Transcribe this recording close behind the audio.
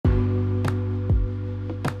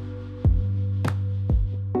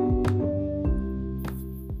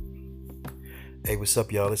Hey, what's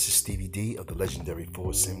up, y'all? This is Stevie D of the legendary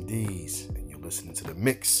Force MDs, and you're listening to the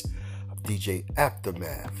mix of DJ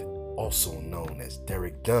Aftermath, also known as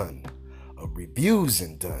Derek Dunn of Reviews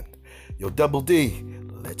and Dunn. Yo, Double D,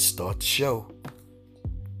 let's start the show.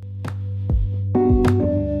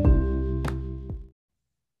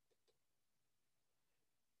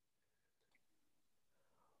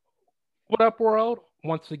 What up, world?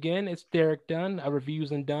 Once again, it's Derek Dunn,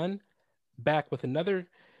 Reviews and Dunn, back with another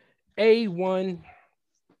A1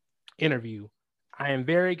 interview. I am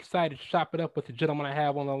very excited to chop it up with the gentleman I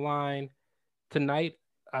have on the line tonight,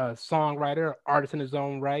 a songwriter, artist in his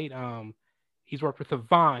own right. He's worked with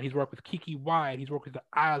Avant, he's worked with Kiki White, he's worked with the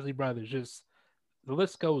Isley Brothers. Just the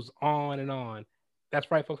list goes on and on. That's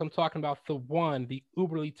right, folks. I'm talking about the one, the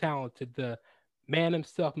uberly talented, the man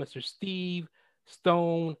himself, Mr. Steve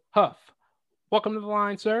Stone Huff. Welcome to the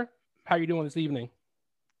line, sir. How are you doing this evening?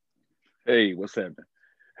 Hey, what's happening?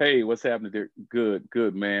 Hey, what's happening there? Good,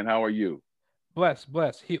 good, man. How are you? Bless.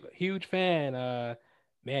 Huge fan.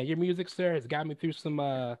 Man, your music, sir, has got me through some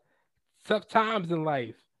tough times in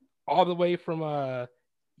life, all the way from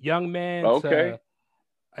young man Okay. to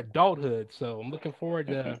adulthood. So I'm looking forward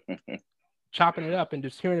to chopping it up and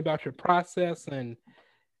just hearing about your process and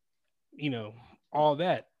you know all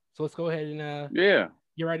that. So let's go ahead and Yeah.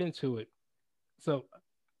 get right into it. So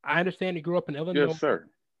I understand you grew up in Yes, Illinois. sir.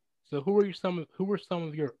 So who were some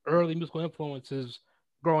of your early musical influences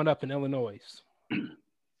growing up in Illinois?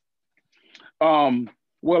 Um,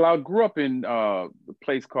 well, I grew up in a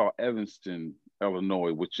place called Evanston,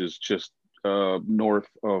 Illinois, which is just north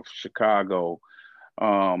of Chicago,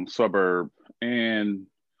 suburb. And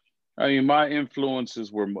I mean, my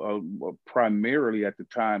influences were primarily at the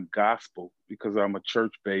time gospel because I'm a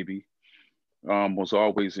church baby. Was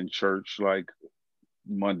always in church like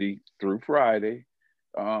Monday through Friday,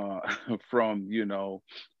 uh, from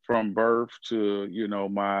from birth to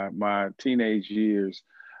my teenage years.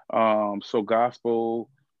 So gospel,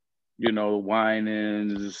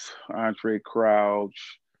 Winans, Andre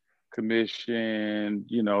Crouch, Commission,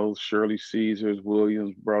 Shirley Caesars,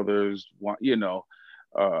 Williams Brothers,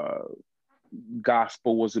 uh,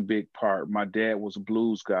 gospel was a big part. My dad was a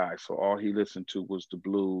blues guy, so all he listened to was the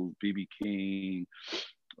blues, BB King,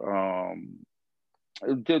 um,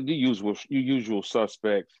 the usual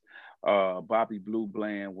suspects. Bobby Blue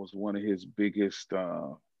Bland was one of his biggest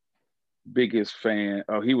fan.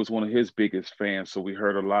 He was one of his biggest fans, so we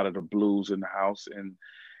heard a lot of the blues in the house,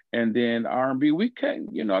 and then R&B. We came,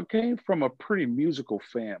 I came from a pretty musical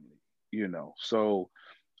family, So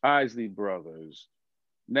Isley Brothers,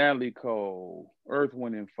 Natalie Cole, Earth,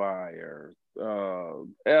 Wind and Fire.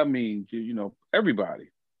 I mean, everybody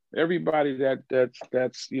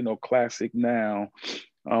that's classic now.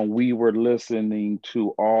 We were listening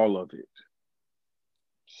to all of it,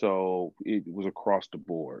 so it was across the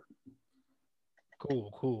board.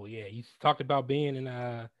 Cool. Yeah, you talked about being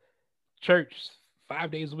in church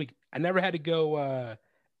 5 days a week. I never had to go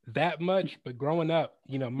that much, but growing up,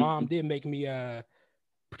 mom did make me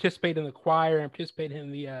participate in the choir and participate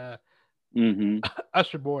in the Hmm.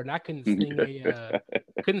 usher board, and I couldn't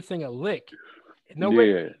sing a lick.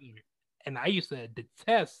 Nobody Yeah, could either. And I used to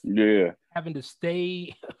detest yeah. having to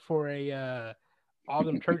stay for a all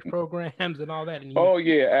them church programs and all that. And Oh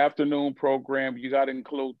yeah, afternoon program. You got to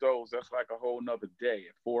include those. That's like a whole nother day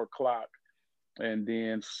at 4 o'clock, and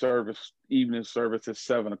then evening service at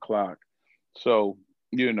 7 o'clock. So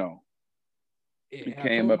you know, we yeah,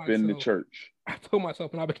 came up in the church. I told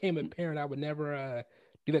myself when I became a parent, I would never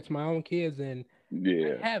do that to my own kids, and I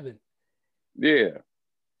Yeah, haven't. yeah,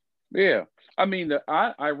 yeah. I mean,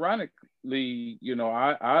 ironically,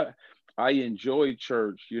 I enjoyed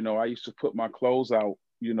church. I used to put my clothes out,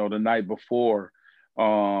 the night before.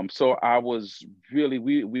 So I was really,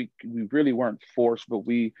 we really weren't forced, but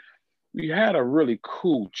we had a really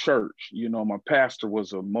cool church. My pastor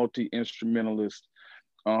was a multi instrumentalist,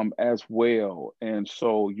 as well, and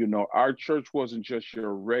so our church wasn't just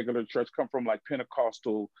your regular church. Come from like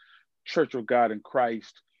Pentecostal Church of God in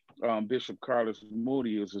Christ. Bishop Carlos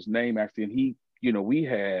Moody was his name actually, and we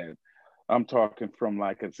had. I'm talking from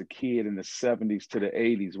like as a kid in the 70s to the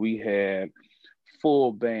 80s, we had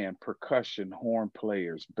full band, percussion, horn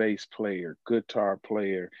players, bass player, guitar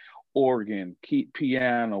player, organ, key,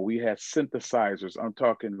 piano. We had synthesizers. I'm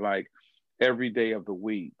talking like every day of the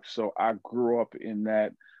week. So I grew up in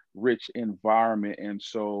that rich environment, and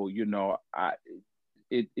so I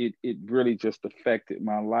it really just affected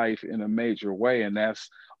my life in a major way, and that's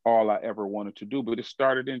all I ever wanted to do. But it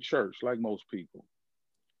started in church, like most people.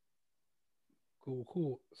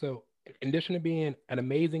 Cool. So, in addition to being an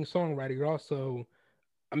amazing songwriter, you're also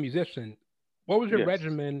a musician. What was your Yes.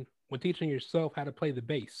 regimen when teaching yourself how to play the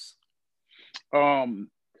bass? Um,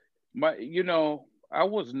 I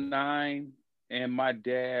was 9, and my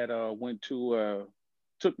dad took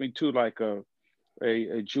me to like a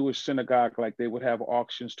Jewish synagogue. Like they would have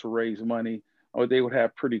auctions to raise money, or they would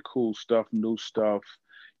have pretty cool stuff, new stuff,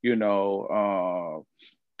 you know,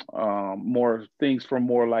 more things from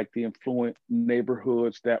more like the influent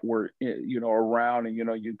neighborhoods that were, around. And,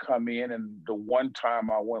 you come in. And the one time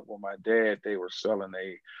I went with my dad, they were selling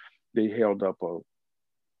they held up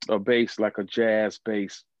a bass, like a jazz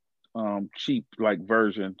bass, cheap like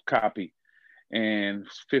version copy, and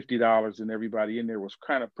 $50, and everybody in there was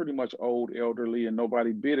kind of pretty much old, elderly, and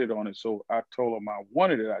nobody bid it on it. So I told him I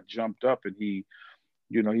wanted it. I jumped up, and he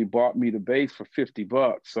bought me the bass for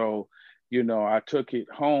 $50. So, I took it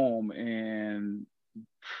home, and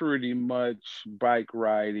pretty much bike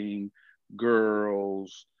riding,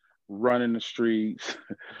 girls, running the streets,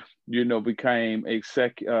 became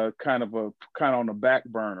kind of on the back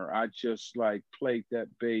burner. I just like played that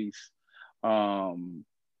bass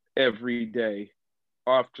every day,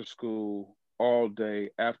 after school, all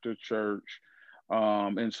day, after church.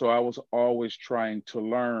 And so I was always trying to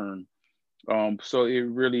learn. So it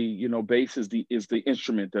really, bass is the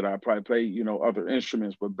instrument that I probably play, other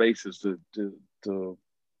instruments, but bass is the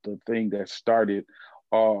thing that started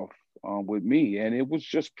off with me. And it was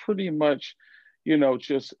just pretty much,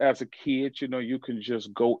 just as a kid, you can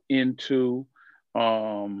just go into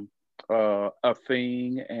a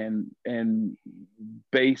thing, and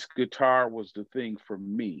bass guitar was the thing for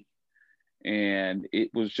me. And it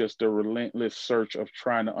was just a relentless search of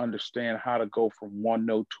trying to understand how to go from one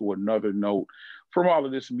note to another note from all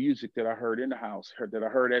of this music that I heard in the house, that I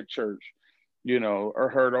heard at church, or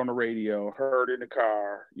heard on the radio, heard in the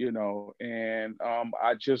car, and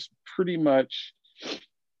I just pretty much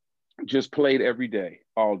just played every day,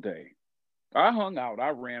 all day. I hung out, I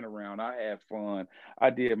ran around, I had fun, I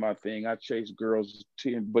did my thing, I chased girls,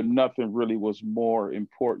 but nothing really was more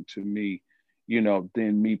important to me,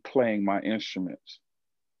 than me playing my instruments.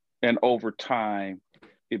 And over time,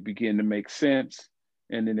 it began to make sense.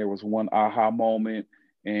 And then there was one aha moment,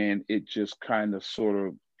 and it just kind of sort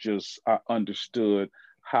of I understood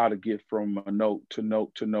how to get from a note to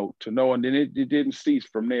note to note to note. And then it didn't cease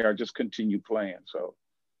from there. I just continued playing. So,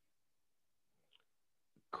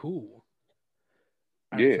 Cool.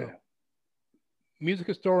 All right, yeah. so music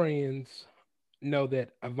historians know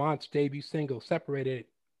that Avant's debut single, Separated,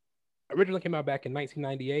 originally came out back in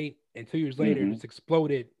 1998, and 2 years later, Hmm. just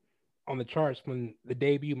exploded on the charts when the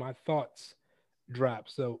debut "My Thoughts" dropped.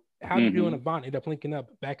 So, how did you and Hmm. Avant end up linking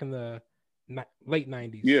up back in the late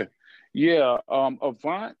 '90s? Yeah. Yeah.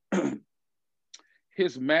 Avant,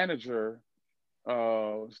 his manager,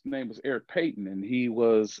 his name was Eric Payton, and he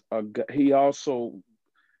also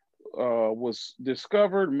was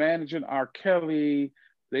discovered managing R. Kelly.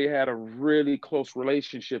 They had a really close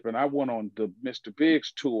relationship, and I went on the Mr.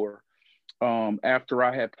 Biggs tour after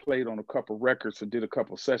I had played on a couple records and did a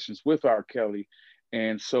couple sessions with R. Kelly.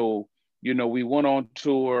 And so, we went on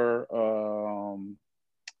tour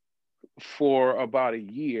for about a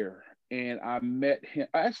year, and I met him.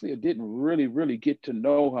 Actually, I didn't really, really get to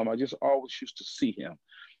know him. I just always used to see him.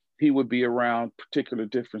 He would be around particular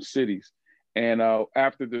different cities. And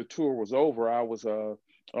after the tour was over, I was on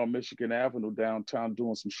Michigan Avenue downtown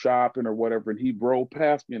doing some shopping or whatever, and he rolled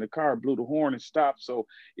past me in the car, blew the horn, and stopped. So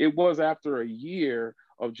it was after a year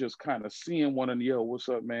of just kind of seeing one and yo, what's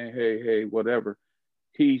up, man? Hey, hey, whatever.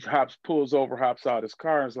 He pulls over, hops out his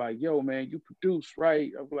car, and is like, yo, man, you produce,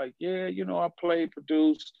 right? I'm like, yeah, I play,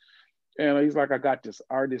 produce. And he's like, I got this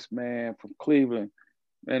artist, man, from Cleveland,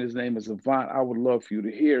 and his name is Avant. I would love for you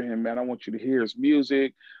to hear him, man. I want you to hear his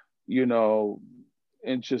music, you know,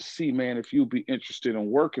 and just see, man, if you'd be interested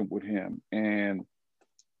in working with him. And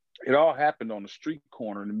it all happened on the street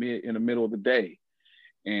corner in the middle of the day.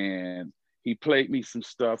 And he played me some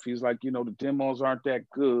stuff. He's like, the demos aren't that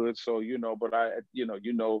good. So, but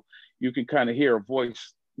you can kind of hear a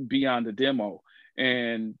voice beyond the demo.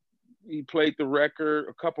 And he played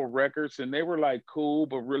a couple records, and they were like cool,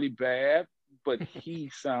 but really bad. But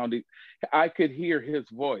I could hear his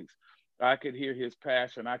voice. I could hear his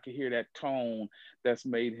passion. I could hear that tone that's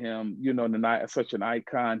made him, such an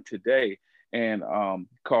icon today. And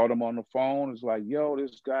called him on the phone. It's like, yo,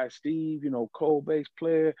 this guy Steve, cold bass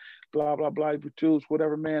player, blah blah blah, he produced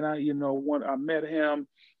whatever, man. When I met him,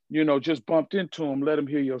 just bumped into him, let him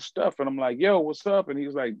hear your stuff, and I'm like, yo, what's up? And he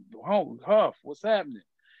was like, Huff, what's happening?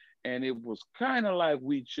 And it was kind of like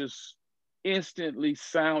we just instantly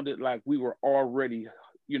sounded like we were already,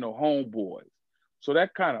 homeboys. So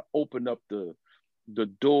that kind of opened up the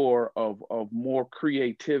door of more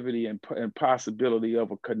creativity and possibility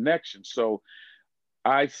of a connection. So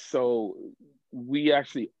we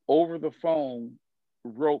actually over the phone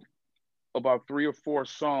wrote about 3 or 4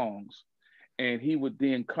 songs, and he would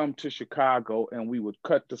then come to Chicago and we would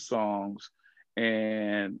cut the songs.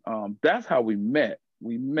 And that's how we met.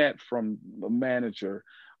 We met from a manager,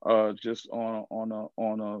 just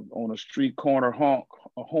on a street corner honk,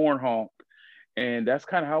 a horn honk, and that's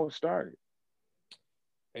kind of how it started.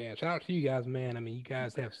 And shout out to you guys, man. I mean, you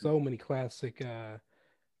guys have so many classic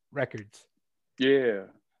records. Yeah.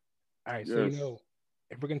 All right, so Yes.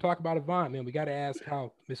 if we're gonna talk about Avant, man, we got to ask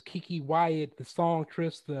how Miss Kiki Wyatt, the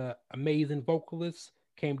songstress, the amazing vocalist,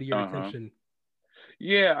 came to your Uh-huh. attention.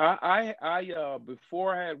 Yeah, I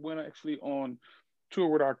before I had went actually on tour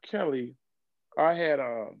with R. Kelly, I had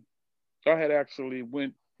actually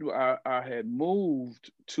went I had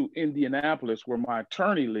moved to Indianapolis where my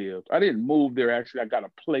attorney lived. I didn't move there actually, I got a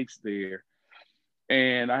place there.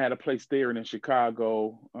 And I had a place there and in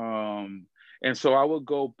Chicago. And so I would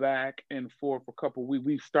go back and forth a couple. We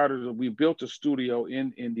built a studio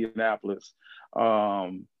in Indianapolis.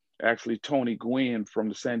 Actually, Tony Gwynn from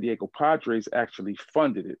the San Diego Padres actually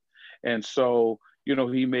funded it, and so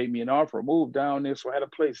he made me an offer, move down there. So I had a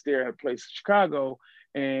place there, I had a place in Chicago,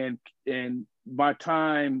 and my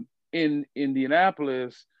time in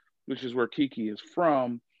Indianapolis, which is where Kiki is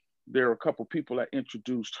from, there are a couple people that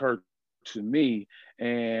introduced her to me,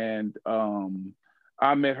 and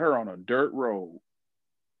I met her on a dirt road.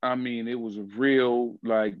 I mean, it was a real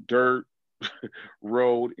like dirt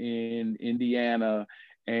road in Indiana.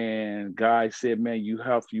 And guy said, "Man, you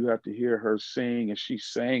have to hear her sing." And she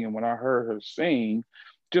sang, and when I heard her sing,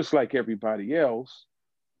 just like everybody else,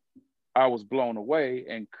 I was blown away.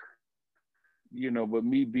 And but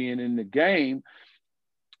me being in the game,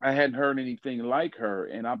 I hadn't heard anything like her,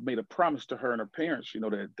 and I made a promise to her and her parents,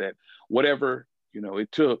 that whatever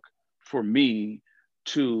it took for me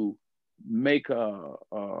to make a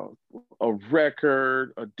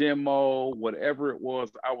record, a demo, whatever it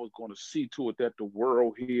was, I was going to see to it that the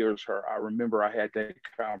world hears her. I remember I had that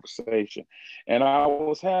conversation, and I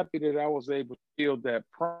was happy that I was able to feel that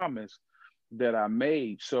promise that I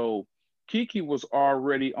made. So Kiki was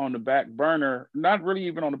already on the back burner, not really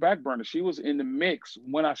even on the back burner. She was in the mix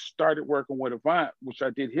when I started working with Avant, which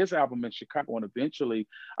I did his album in Chicago. And eventually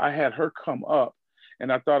I had her come up,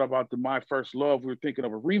 and I thought about My First Love. We were thinking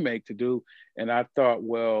of a remake to do. And I thought,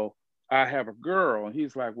 well, I have a girl. And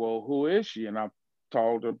he's like, well, who is she? And I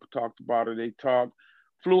talked about her. They talked,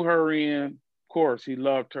 flew her in. Of course, he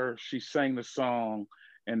loved her. She sang the song,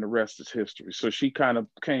 and the rest is history. So she kind of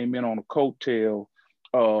came in on a coattail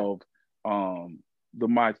of the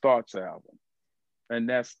My Thoughts album, and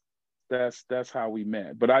that's how we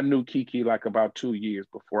met. But I knew Kiki like about 2 years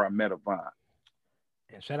before I met Avant.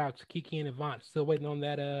 And shout out to Kiki and Avant, still waiting on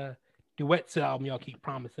that duets album y'all keep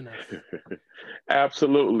promising us.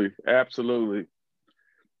 Absolutely. All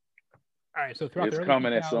right, so throughout it's the early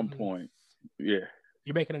coming 2000s, at some point. Yeah,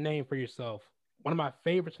 you're making a name for yourself. One of my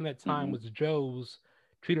favorites from that time was Joe's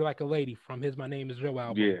 "Treat Her Like a Lady" from his "My Name Is Joe"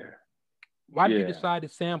 album. yeah. Why did you decide to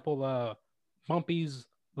sample Bumpy's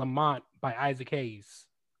Lamont by Isaac Hayes?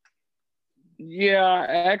 Yeah, I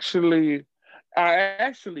actually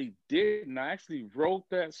didn't. I actually wrote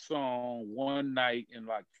that song one night in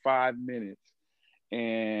like 5 minutes,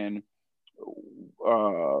 and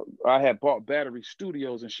I had bought Battery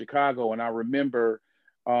Studios in Chicago, and I remember,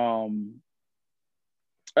 well,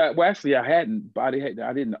 actually, I hadn't. I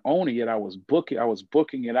didn't own it yet. I was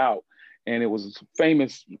booking it out, and it was a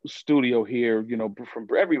famous studio here. From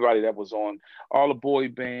everybody that was on all the boy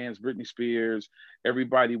bands, Britney Spears,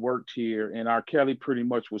 everybody worked here, and R. Kelly pretty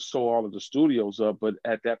much was sew all of the studios up. But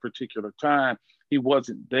at that particular time, he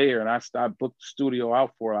wasn't there, and I booked the studio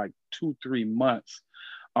out for like 2-3 months.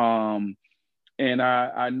 And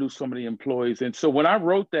I knew some of the employees, and so when I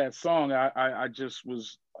wrote that song, I just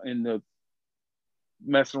was in the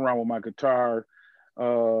messing around with my guitar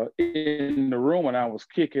in the room, and I was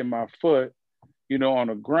kicking my foot, on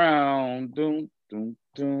the ground.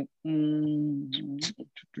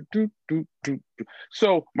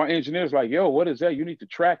 So my engineer's like, "Yo, what is that? You need to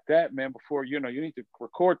track that, man, before you need to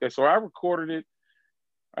record that." So I recorded it.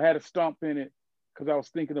 I had a stomp in it because I was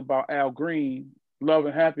thinking about Al Green, "Love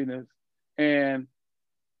and Happiness," and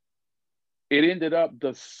it ended up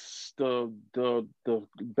the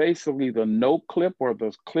basically the note clip, or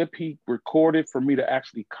the clip he recorded for me to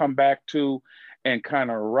actually come back to and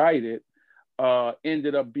kind of write it,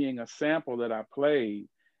 ended up being a sample that I played.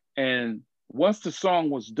 And once the song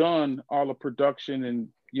was done, all the production, and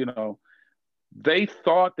they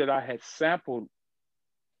thought that I had sampled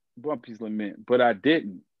Bumpy's Lament, but I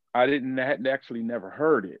didn't. I didn't had actually never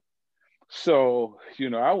heard it. So,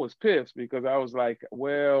 I was pissed because I was like,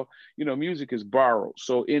 well, music is borrowed.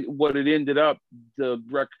 So what it ended up, the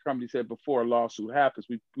record company said before a lawsuit happens,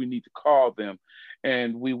 we need to call them.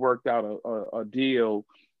 And we worked out a deal,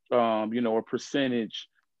 a percentage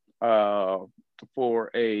uh, for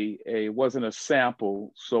wasn't a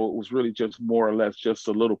sample. So it was really just more or less just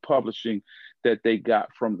a little publishing that they got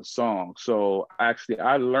from the song. So actually,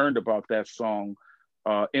 I learned about that song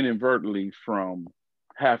inadvertently from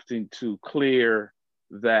having to clear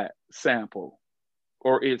that sample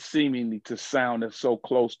or it seemingly to sound as so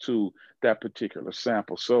close to that particular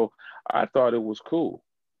sample. So I thought it was cool.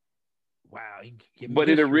 Wow, But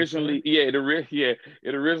it originally, it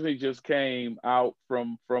originally just came out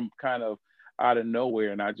from kind of out of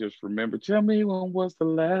nowhere, and I just remember, tell me when was the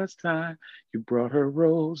last time you brought her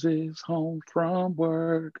roses home from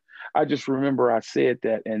work? I just remember I said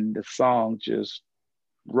that, and the song just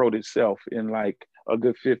wrote itself in like a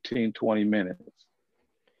good 15, 20 minutes.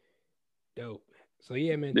 Dope. So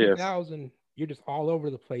yeah, man, Yes. 2000, you're just all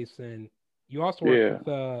over the place, and you also worked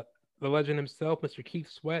Yeah. with the legend himself, Mr. Keith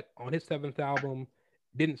Sweat, on his seventh album,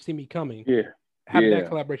 Didn't See Me Coming. Yeah. How did that Yeah.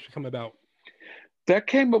 collaboration come about? That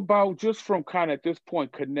came about just from kind of at this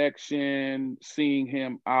point connection, seeing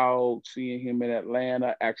him out, seeing him in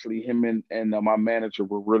Atlanta. Actually, him and my manager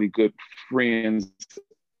were really good friends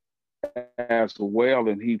as well,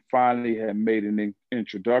 and he finally had made an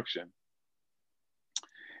introduction.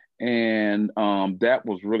 And that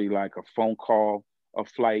was really like a phone call, a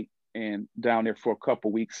flight, and down there for a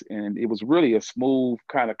couple weeks, and it was really a smooth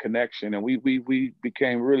kind of connection, and we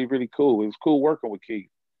became really, really cool. It was cool working with Keith.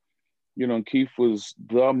 Keith was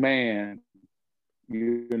the man.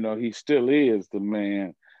 He still is the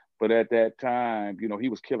man, but at that time, he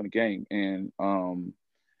was killing the game, and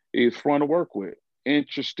it was fun to work with.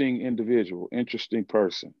 Interesting individual, interesting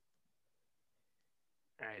person.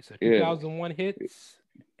 All right, so Yeah. 2001 hits,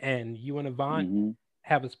 and you and Avant Mm-hmm.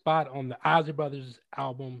 have a spot on the Isley Brothers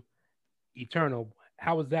album, Eternal.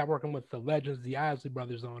 How was that working with the legends, the Isley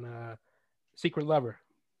Brothers, on Secret Lover?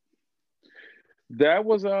 That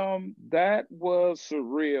was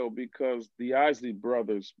surreal because the Isley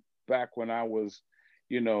Brothers, back when I was,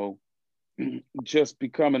 you know, just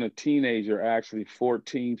becoming a teenager, actually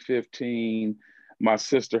 14, 15, my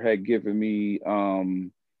sister had given me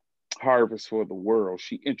Harvest for the World.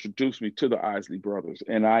 She introduced me to the Isley Brothers,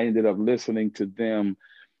 and I ended up listening to them,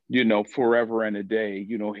 forever and a day,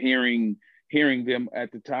 hearing them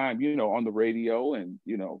at the time, on the radio and,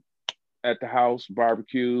 at the house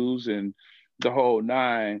barbecues and the whole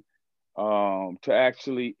nine, to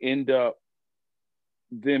actually end up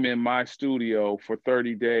them in my studio for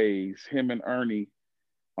 30 days, him and Ernie,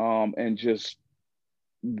 and just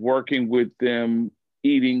working with them,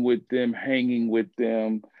 eating with them, hanging with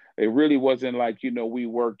them. It really wasn't like, we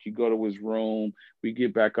worked, you go to his room, we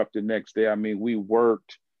get back up the next day. I mean, we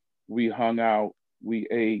worked, we hung out, we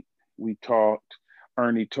ate, we talked.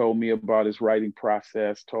 Ernie told me about his writing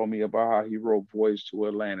process, told me about how he wrote Voyage to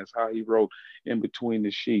Atlantis, how he wrote In Between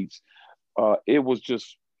the Sheets. It was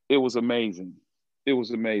amazing. It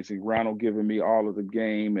was amazing. Ronald giving me all of the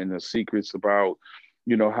game and the secrets about,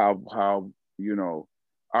 how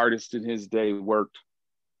artists in his day worked,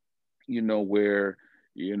 where,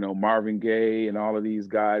 Marvin Gaye and all of these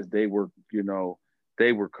guys, they were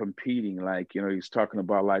competing. Like, he's talking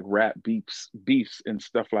about like rap beefs and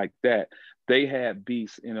stuff like that. They had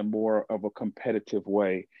beefs in a more of a competitive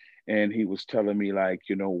way. And he was telling me, like,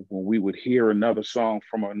 when we would hear another song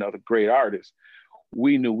from another great artist,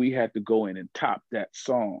 we knew we had to go in and top that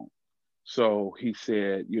song. So he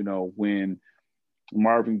said, when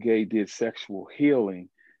Marvin Gaye did Sexual Healing,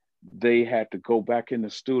 they had to go back in the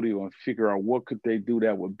studio and figure out what could they do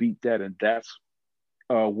that would beat that. And that's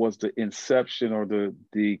was the inception or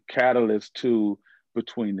the catalyst to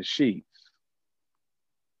Between the Sheets.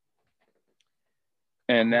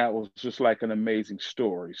 And that was just like an amazing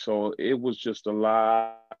story. So it was just a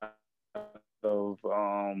lot of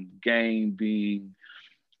game being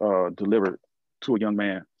delivered to a young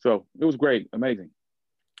man. So it was great, amazing.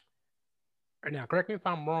 Now, correct me if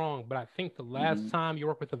I'm wrong, but I think the last time you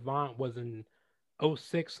worked with Avant was in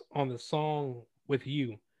 06 on the song With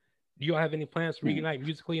You. Do you have any plans to reunite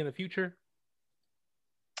musically in the future?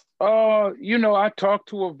 I talked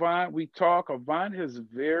to Avant. We talk. Avant is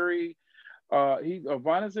very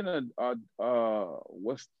Avant is in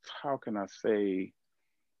how can I say,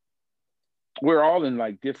 we're all in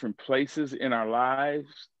like different places in our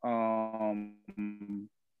lives.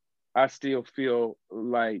 I still feel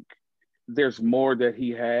like there's more that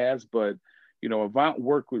he has, but Avant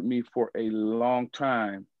worked with me for a long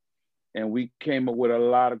time, and we came up with a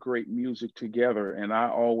lot of great music together. And I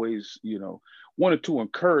always, wanted to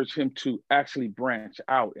encourage him to actually branch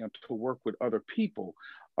out and to work with other people.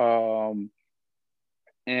 Um,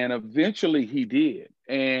 and eventually he did.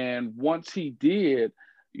 And once he did,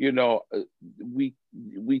 you know, uh, we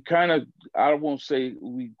kind of, I won't say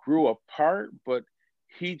we grew apart, but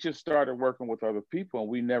he just started working with other people, and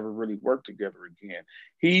we never really worked together again.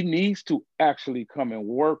 He needs to actually come and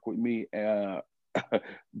work with me,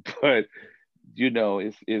 but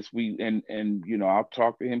it's we and I'll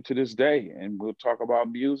talk to him to this day, and we'll talk about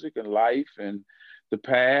music and life and the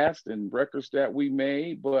past and records that we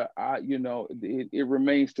made. But it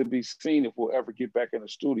remains to be seen if we'll ever get back in the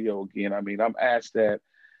studio again. I mean, I've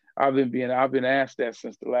been asked that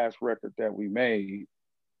since the last record that we made.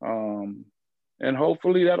 um and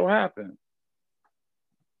hopefully that'll happen.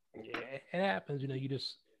 Yeah, it happens. You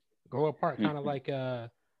just grow apart, kind of like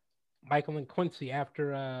Michael and Quincy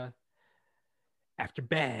after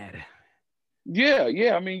Bad. Yeah,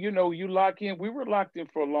 yeah. I mean, you lock in. We were locked in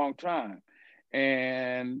for a long time,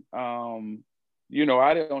 and I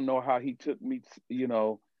don't know how he took me.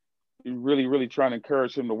 Really, really trying to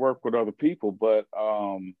encourage him to work with other people, but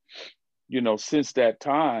since that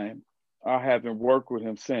time, I haven't worked with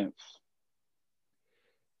him since.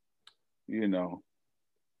 You know.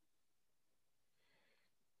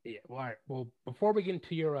 Yeah. Well, all right. Well, before we get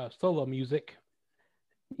into your solo music,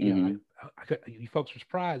 Hmm. you folks are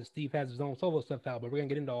surprised Steve has his own solo stuff out, but we're gonna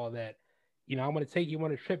get into all that. I'm gonna take you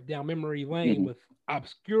on a trip down memory lane Hmm. with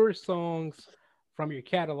obscure songs from your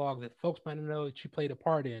catalog that folks might not know that you played a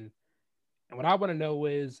part in. And what I want to know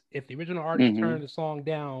is if the original artist Hmm. turned the song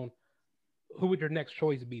down, who would your next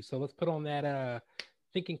choice be? So let's put on that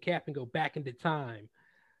thinking cap and go back into time.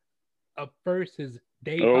 Up first is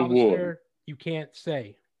Dave Oh boy. Hollister. You can't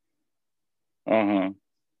say. Uh huh.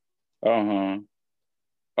 Uh huh.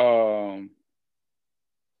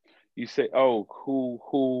 You say, oh,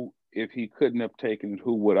 who, if he couldn't have taken it,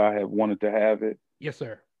 who would I have wanted to have it? Yes,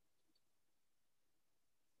 sir.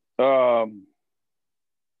 Um,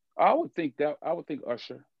 I would think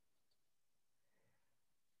Usher.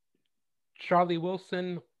 Charlie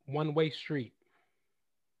Wilson, One Way Street.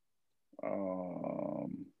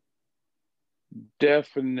 Um,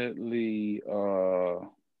 Definitely.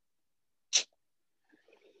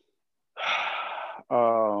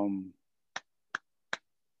 Um,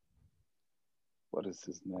 what is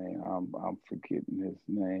his name? I'm forgetting his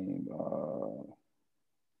name.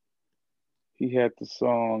 He had the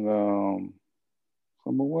song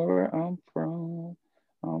 "From Where I'm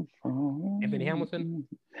Anthony Hamilton.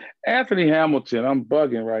 from." Anthony Hamilton. I'm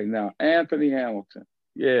bugging right now. Anthony Hamilton.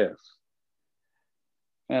 Yes,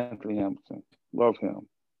 Anthony Hamilton. Love him.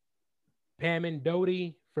 Pam and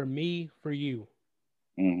Doty, For Me, For You.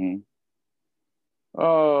 Hmm.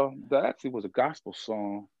 That actually was a gospel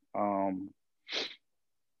song.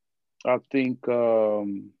 I think.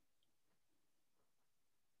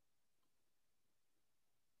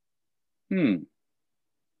 Hmm.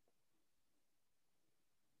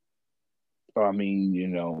 I mean,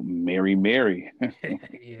 Mary, Mary.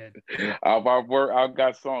 Yeah. I've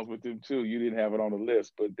got songs with them too. You didn't have it on the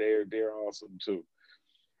list, but they're awesome too.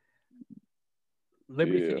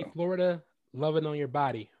 Liberty City, Yeah. Florida, Loving on Your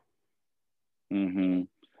Body. Hmm.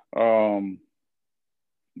 Um,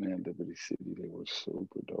 Man, Liberty City, they were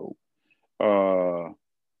super dope. Uh,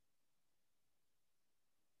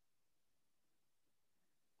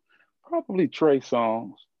 Probably Trey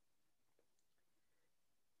songs.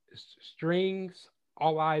 Strings,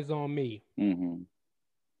 All Eyes on Me. Hmm.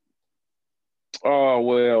 Oh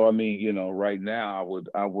well, I mean, right now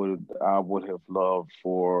I would have loved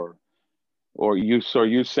for, or so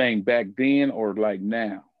you're saying back then or like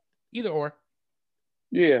now? Either or.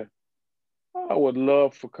 Yeah, I would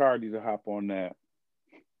love for Cardi to hop on that.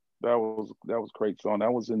 That was a great song.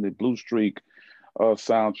 That was in the Blue Streak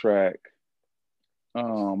soundtrack.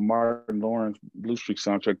 Martin Lawrence Blue Streak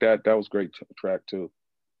soundtrack. That was great track too.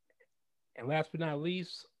 And last but not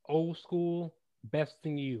least, Old School, Best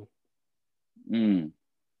in You. Mm.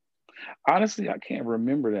 Honestly, I can't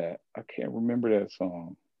remember that. I can't remember that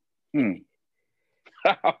song. Hmm.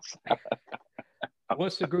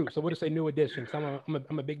 What's the group? So what is a New Edition? Because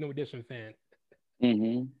I'm a big New Edition fan.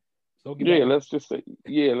 Hmm. So get back Yeah, with let's just say,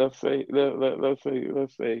 yeah, let's say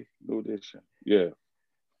New Edition. Yeah.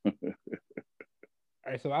 all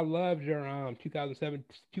right. So I loved your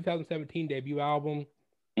 2017 debut album.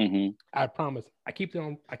 Hmm. I promise. I keep it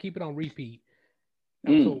on repeat.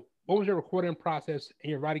 Now, Mm. so what was your recording process and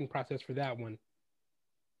your writing process for that one?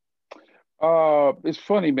 It's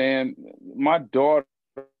funny, man. My daughter,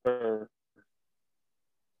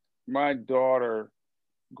 my daughter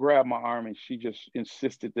grabbed my arm and she just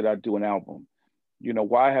insisted that I do an album. You know,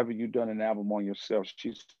 why haven't you done an album on yourself?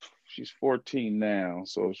 She's 14 now,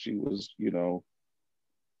 so she was,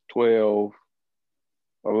 12,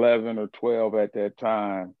 11 or 12 at that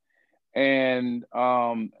time. And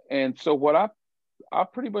so what I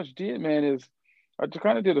pretty much did, man, is I just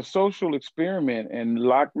kind of did a social experiment and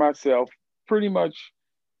locked myself pretty much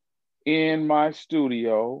in my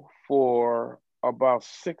studio for about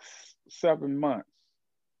 6, 7 months.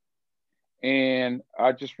 And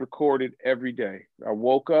I just recorded every day. I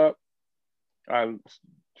woke up, I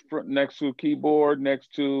next to a keyboard,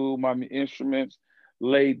 next to my instruments,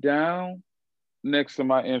 laid down next to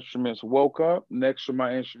my instruments, woke up next to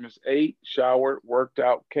my instruments, ate, showered, worked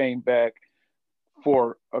out, came back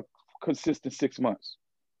for a consistent 6 months.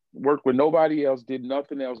 Worked with nobody else, did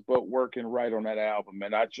nothing else but work and write on that album.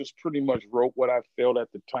 And I just pretty much wrote what I felt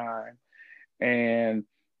at the time and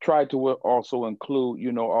tried to also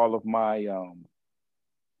include, all of my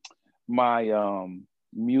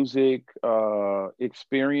music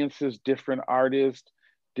experiences, different artists,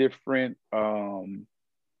 different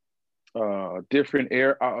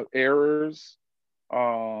errors,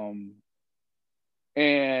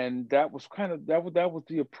 and that was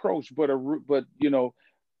the approach. But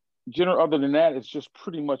general other than that, it's just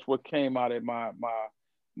pretty much what came out of my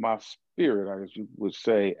spirit, I guess you would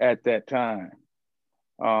say, at that time.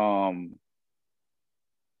 Um,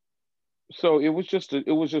 so it was just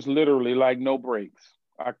literally like no breaks.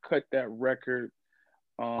 I cut that record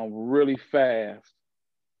really fast,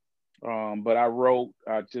 but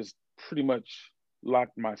I just pretty much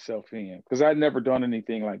locked myself in because I'd never done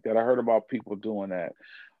anything like that. I heard about people doing that,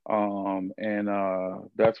 and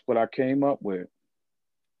that's what I came up with.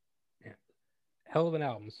 Yeah. Hell of an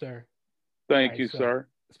album, sir. All Thank right, you, so sir.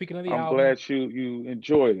 speaking of the I'm album, glad you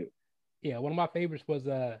enjoyed it. yeah, one of my favorites was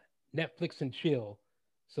Netflix and Chill.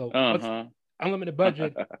 So what's Uh unlimited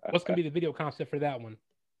budget? huh. What's gonna be the video concept for that one?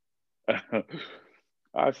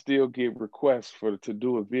 I still get requests to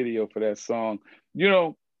do a video for that song. You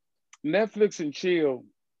know, Netflix and Chill,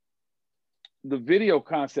 the video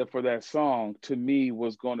concept for that song to me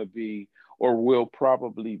was going to be, or will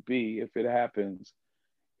probably be, if it happens,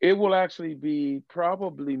 it will actually be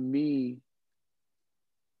probably me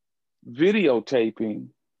videotaping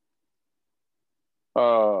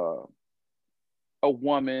uh, a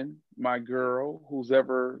woman, my girl, who's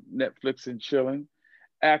ever Netflix and chilling,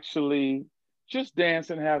 actually just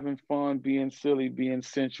dancing, having fun, being silly, being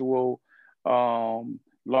sensual,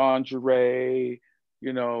 lingerie,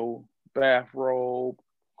 you know, bathrobe,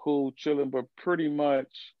 cool, chilling, but pretty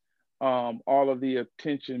much all of the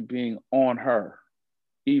attention being on her,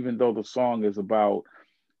 even though the song is about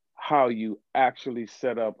how you actually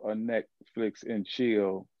set up a Netflix and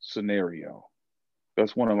chill scenario.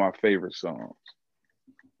 That's one of my favorite songs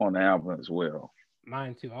on the album as well.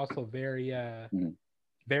 Mine too. Also very Mm.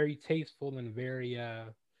 very tasteful and very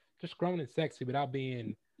just grown and sexy without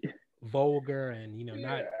being vulgar and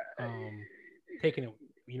not taking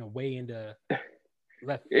it way into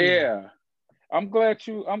left field. Yeah,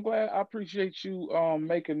 I appreciate you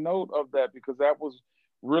making note of that because that was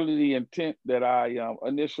really the intent that I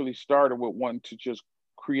initially started with, wanting to just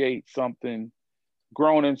create something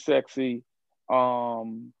grown and sexy,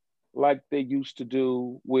 um, like they used to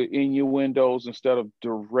do with innuendos instead of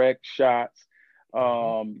direct shots.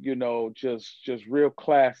 Hmm. Just real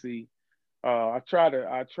classy. I try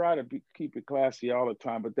to keep it classy all the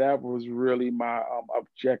time, but that was really my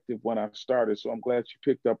objective when I started. So I'm glad you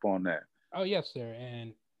picked up on that. Oh yes, sir.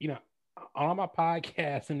 And on my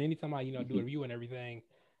podcast and anytime I do a review and everything,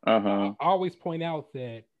 Uh I huh. always point out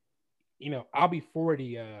that I'll be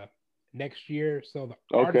 40 next year. So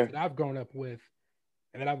the artists Okay. that I've grown up with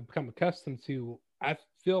and that I've become accustomed to, I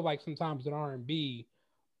feel like sometimes in R&B,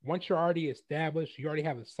 once you're already established, you already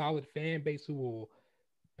have a solid fan base who will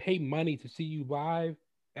pay money to see you live.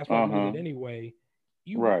 That's why Uh we did it huh. anyway.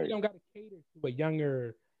 You really Right. don't got to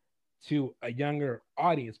cater to a younger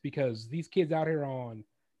audience because these kids out here on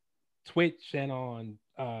Twitch and on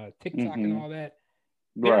TikTok and Mm-hmm. all that,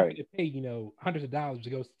 they're not Right. going to pay hundreds of dollars to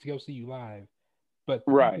go see you live. But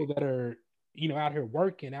the people Right. that are out here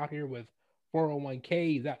working, out here with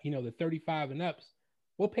 401ks, out the 35 and ups,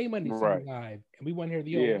 we'll pay money to see you Right. live, and we want to hear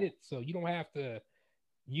the old Yeah. hits. So you don't have to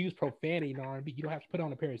use profanity in R&B. You don't have to put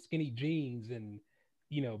on a pair of skinny jeans and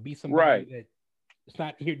be somebody Right. that it's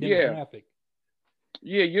not your Yeah. demographic.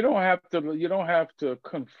 Yeah. You don't have to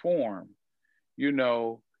conform.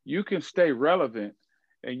 You can stay relevant,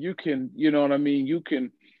 and you know what I mean. You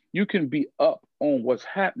can be up on what's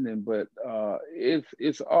happening, but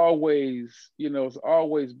it's always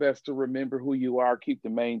best to remember who you are. Keep the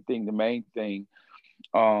main thing the main thing,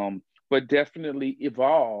 But definitely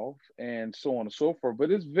evolve and so on and so forth. But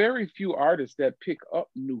there's very few artists that pick up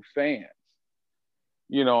new fans,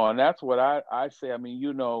 and that's what I say. I mean,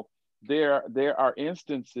 there are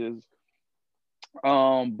instances,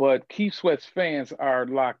 but Keith Sweat's fans are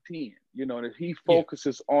locked in. That he Yeah,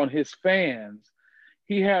 focuses on his fans.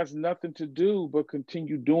 He has nothing to do but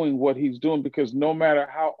continue doing what he's doing, because no matter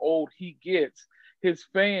how old he gets, his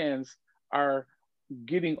fans are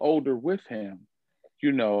getting older with him.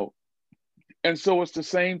 You know, and so it's the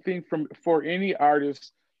same thing for any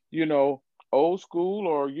artist, you know, old school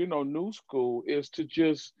or new school, is to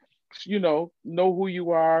just know who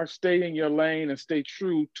you are, stay in your lane, and stay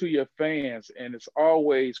true to your fans. And it's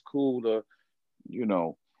always cool to you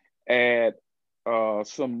know add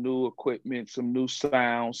some new equipment, some new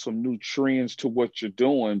sounds, some new trends to what you're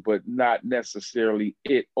doing, but not necessarily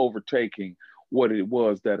it overtaking what it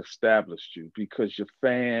was that established you, because your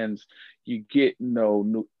fans, you get no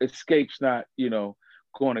new Escape's not,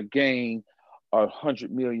 going to gain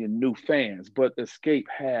 100 million new fans, but Escape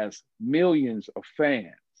has millions of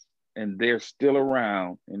fans, and they're still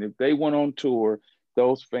around. And if they went on tour,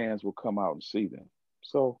 those fans will come out and see them.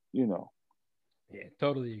 So, yeah,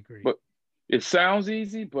 totally agree. but it sounds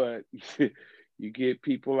easy, but you get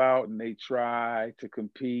people out and they try to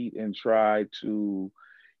compete and try to,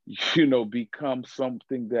 become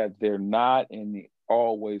something that they're not, and they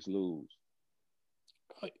always lose.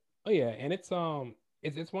 Oh, oh yeah, and it's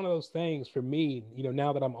one of those things for me.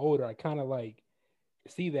 Now that I'm older, I kind of like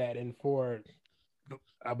see that, and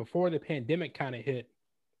before the pandemic kind of hit,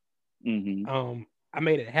 Hmm. I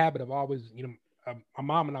made it a habit of always, my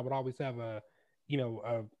mom and I would always have a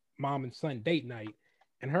mom and son date night,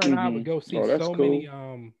 and her and I Hmm. would go see Oh, that's so many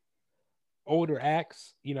cool. older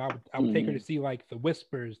acts. I would take her to Hmm. see like the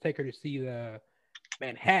Whispers, take her to see the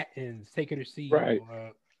Manhattans, take her to see Right,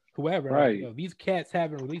 whoever. Like, right, these cats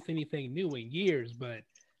haven't released anything new in years, but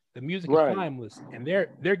the music is right. timeless, and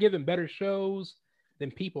they're giving better shows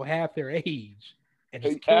than people half their age, and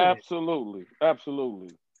just killing it. Absolutely,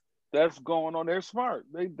 absolutely. That's going on. They're smart.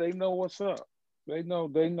 They know what's up. They know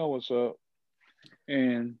what's up.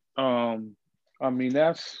 And I mean,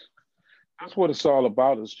 that's what it's all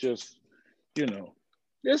about. Is just you know,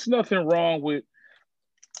 there's nothing wrong with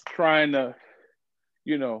trying to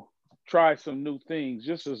you know try some new things,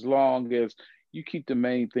 just as long as you keep the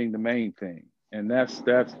main thing. And that's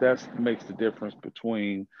makes the difference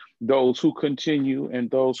between those who continue and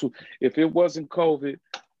those who, if it wasn't COVID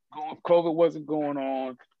wasn't going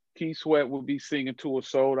on, Keith Sweat would be singing to a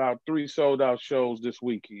sold out, three sold out shows this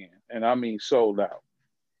weekend. And I mean sold out.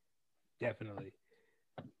 Definitely.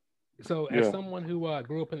 So, as Yeah. someone who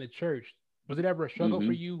grew up in the church, was it ever a struggle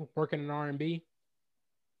for Hmm. you working in R&B?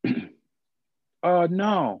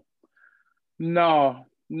 No,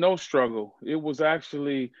 no struggle. It was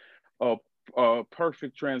actually a, a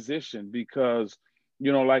perfect transition, because,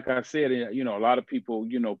 like I said, a lot of people,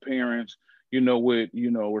 parents, would,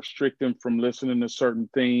 restrict them from listening to certain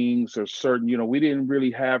things or certain, we didn't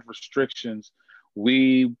really have restrictions.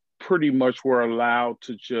 We pretty much were allowed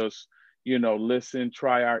to just, listen,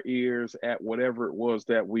 try our ears at whatever it was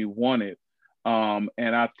that we wanted. And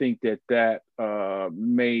I think that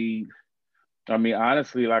made, I mean,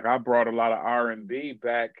 honestly, like I brought a lot of R&B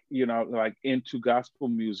back, like into gospel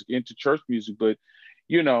music, into church music. But,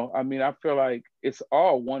 I mean, I feel like it's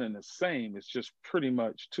all one and the same. It's just pretty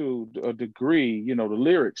much to a degree, the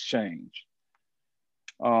lyrics change.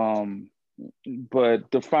 Um,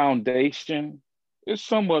 but the foundation is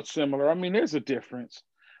somewhat similar. I mean, there's a difference,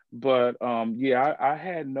 but yeah, I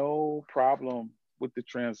had no problem with the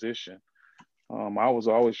transition. I was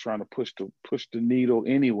always trying to push the needle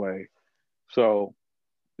anyway. So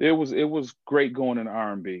it was great going in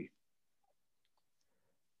R&B.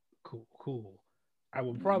 Cool, cool. I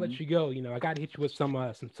will, before I Hmm. let you go, I got to hit you with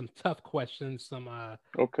some tough questions,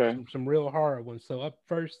 Okay. some real hard ones. So up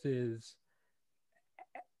first is,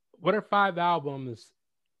 what are 5 albums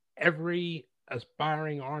every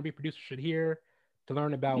aspiring R&B producer should hear to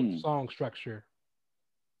learn about Hmm. song structure?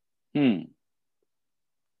 Hmm.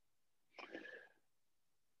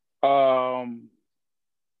 Um,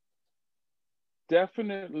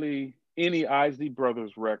 Definitely any Isley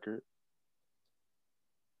Brothers record.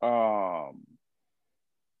 Um,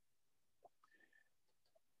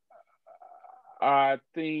 I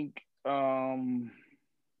think I'm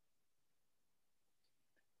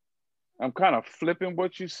kind of flipping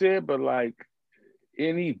what you said, but like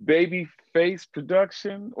any Babyface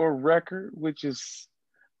production or record, which is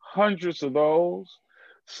hundreds of those.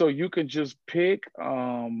 So you can just pick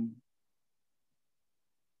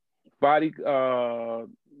body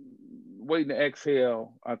Waiting to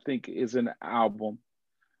Exhale, I think is an album.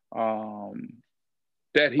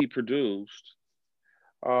 that he produced.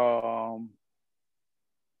 Um,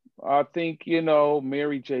 I think,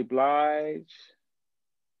 Mary J. Blige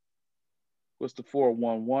was the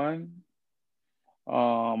 411.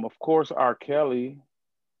 Of course, R. Kelly.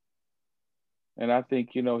 And I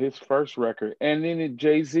think, his first record. And then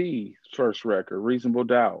Jay-Z's first record, Reasonable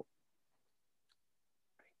Doubt.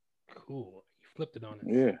 Cool. You flipped it on us.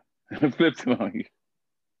 Yeah. I flipped it on you.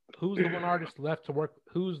 Who's the one artist left for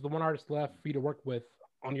you to work with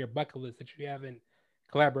on your bucket list that you haven't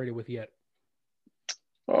collaborated with yet?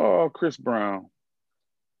 Oh, Chris Brown.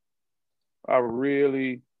 I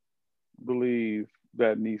really believe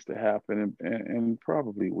that needs to happen and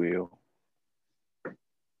probably will. All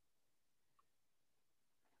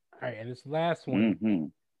right, and this last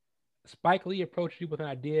one, Spike Lee approached you with an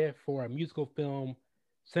idea for a musical film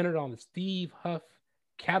centered on the Steve Huff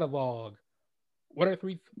catalog. What are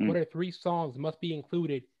three songs must be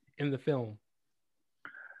included in the film?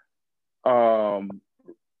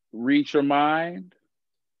 Reach Your Mind,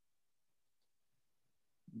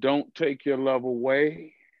 Don't Take Your Love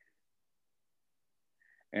Away,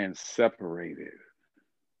 and Separated.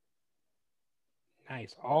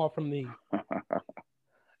 Nice. All from the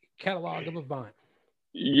catalog of Avant.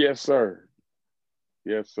 Yes, sir.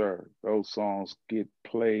 Yes, sir. Those songs get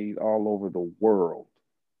played all over the world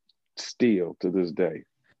still to this day.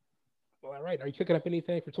 Well, all right. Are you cooking up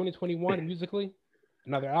anything for 2021 musically?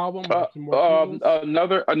 Another album?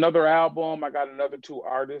 Another album. I got another 2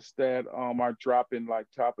 artists that are dropping like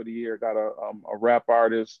top of the year. Got a rap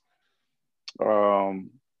artist.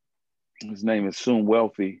 His name is Soon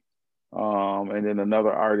Wealthy. And then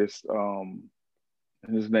another artist,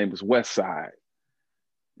 his name is Westside.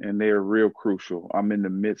 And they're real crucial. I'm in the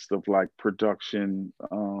midst of like production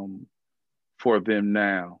for them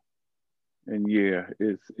now. And yeah,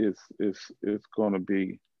 it's gonna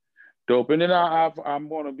be dope. And then I'm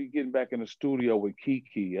gonna be getting back in the studio with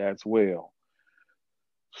Kiki as well.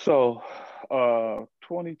 So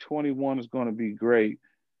 2021 is gonna be great.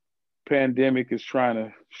 Pandemic is trying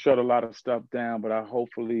to shut a lot of stuff down, but I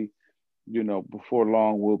hopefully, before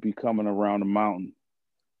long we'll be coming around the mountain.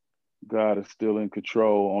 God is still in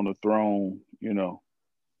control on the throne,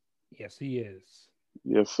 Yes, he is.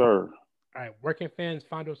 Yes, sir. All right, where can fans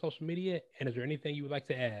find you on social media? And is there anything you would like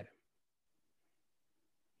to add?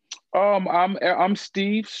 I'm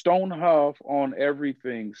Steve Stone Huff on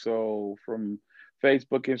everything. So from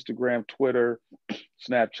Facebook, Instagram, Twitter,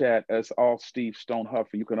 Snapchat, it's all Steve Stone Huff.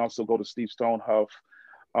 And you can also go to Steve Stone Huff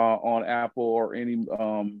on Apple or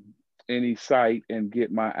any site and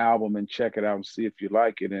get my album and check it out and see if you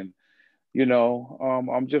like it. And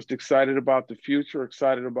I'm just excited about the future,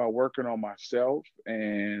 excited about working on myself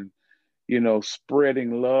and,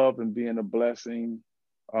 spreading love and being a blessing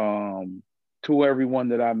to everyone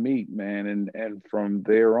that I meet, man. And from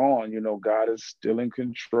there on, God is still in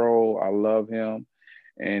control. I love him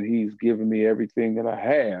and he's given me everything that I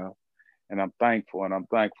have. And I'm thankful. And I'm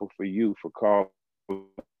thankful for you for calling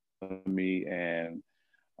me and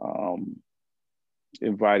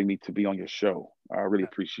inviting me to be on your show. I really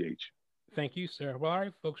appreciate you. Thank you, sir. Well, all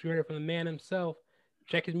right, folks, you heard it from the man himself.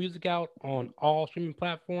 Check his music out on all streaming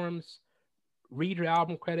platforms. Read your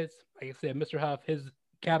album credits. Like I said, Mr. Huff, his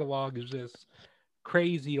catalog is just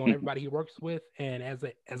crazy on everybody he works with. And as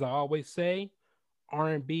I always say,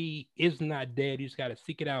 R&B is not dead. You just got to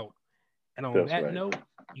seek it out. And on that note,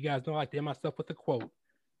 you guys know I like to end myself with a quote.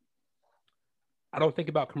 I don't think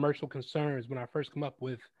about commercial concerns when I first come up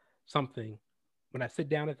with something. When I sit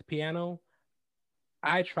down at the piano,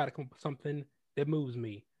 I try to come up with something that moves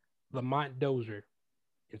me. Lamont Dozier.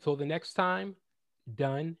 Until the next time,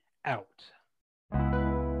 done out.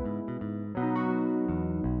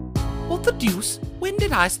 What the deuce? When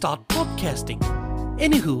did I start podcasting?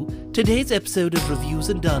 Anywho, today's episode of Reviews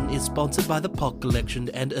and Done is sponsored by the Pod Collection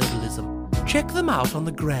and Herbalism. Check them out on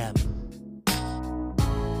the gram.